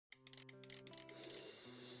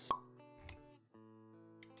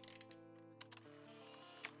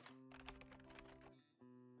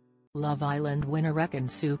Love Island winner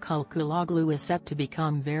Ekin-Su is set to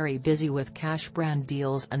become very busy with cash brand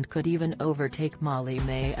deals and could even overtake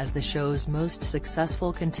Molly-Mae as the show's most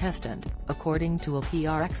successful contestant, according to a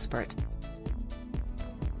PR expert.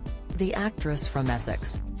 The actress from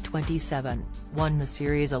Essex, 27, won the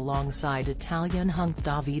series alongside Italian hunk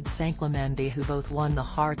Davide Sanclamandi, who both won the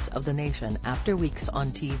hearts of the nation after weeks on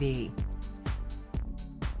TV.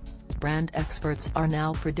 Brand experts are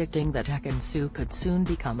now predicting that Ekin-Su could soon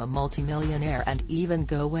become a multimillionaire and even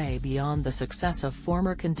go way beyond the success of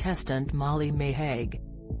former contestant Molly-Mae Hague.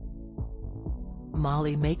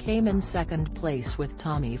 Molly-Mae came in second place with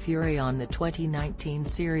Tommy Fury on the 2019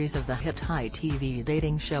 series of the hit high TV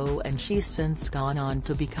dating show, and she's since gone on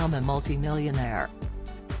to become a multimillionaire.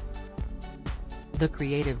 The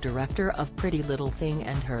creative director of Pretty Little Thing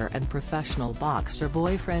and her and professional boxer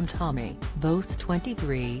boyfriend Tommy, both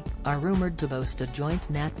 23, are rumoured to boast a joint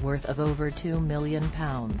net worth of over £2 million.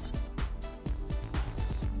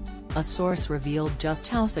 A source revealed just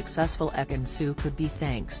how successful Ekin-Su could be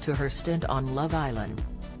thanks to her stint on Love Island.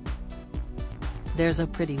 There's a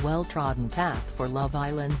pretty well-trodden path for Love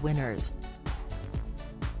Island winners.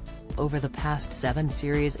 Over the past 7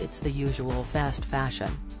 series it's the usual fast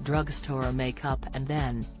fashion, drugstore makeup and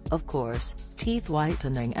then, of course, teeth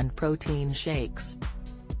whitening and protein shakes.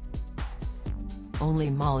 Only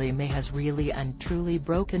Molly-Mae has really and truly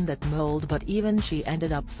broken that mold, but even she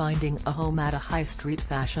ended up finding a home at a high street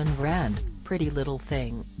fashion brand, Pretty Little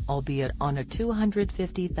Thing, albeit on a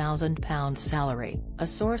 £250,000 salary, a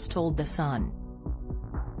source told The Sun.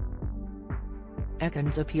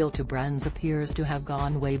 Ekin's appeal to brands appears to have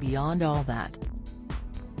gone way beyond all that.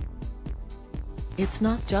 It's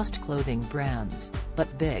not just clothing brands,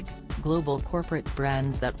 but big, global corporate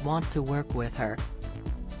brands that want to work with her.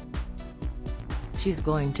 She's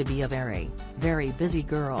going to be a very, very busy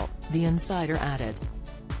girl, the insider added.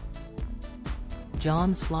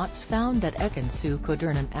 John Slots found that Ekin-Su could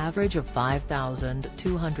earn an average of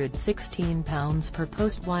 £5,216 per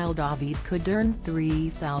post, while David could earn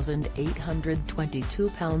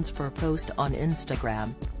 £3,822 per post on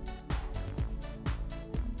Instagram.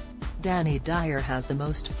 Danny Dyer has the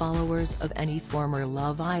most followers of any former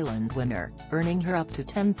Love Island winner, earning her up to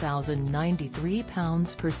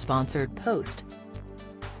 £10,093 per sponsored post.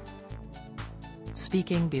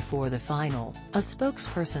 Speaking before the final, a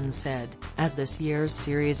spokesperson said, as this year's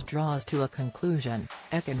series draws to a conclusion,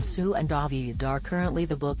 Ekin-Su and David are currently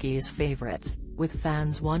the bookies' favourites, with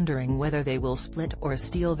fans wondering whether they will split or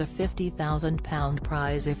steal the £50,000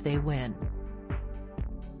 prize if they win.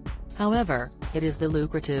 However, it is the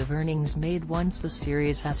lucrative earnings made once the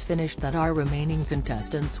series has finished that our remaining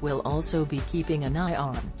contestants will also be keeping an eye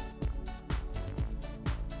on.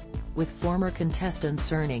 With former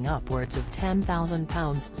contestants earning upwards of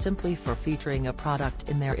 £10,000 simply for featuring a product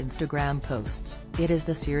in their Instagram posts, it is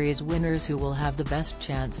the series winners who will have the best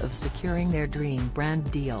chance of securing their dream brand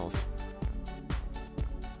deals.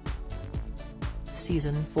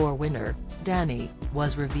 Season 4 winner, Dani,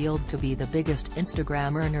 was revealed to be the biggest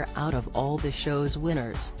Instagram earner out of all the show's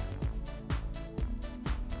winners.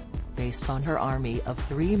 Based on her army of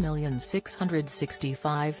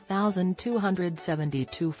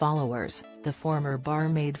 3,665,272 followers, the former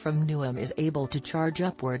barmaid from Newham is able to charge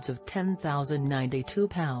upwards of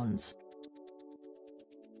 £10,092.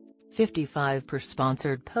 55 per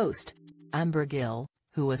sponsored post. Amber Gill,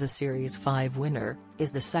 who was a Series 5 winner,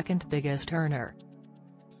 is the second biggest earner.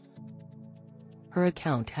 Her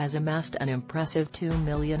account has amassed an impressive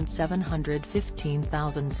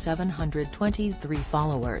 2,715,723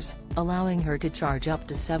 followers, allowing her to charge up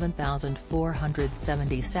to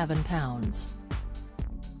 £7,477.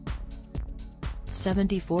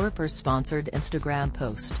 74 per sponsored Instagram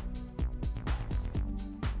post.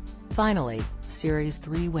 Finally, Series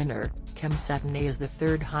 3 winner, Kim Satney is the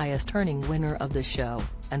third highest earning winner of the show,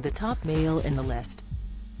 and the top male in the list.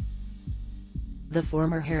 The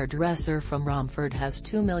former hairdresser from Romford has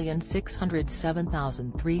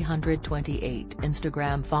 2,607,328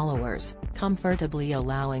 Instagram followers, comfortably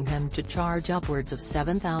allowing him to charge upwards of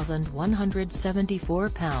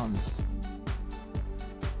 £7,174.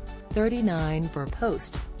 39 per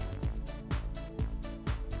post.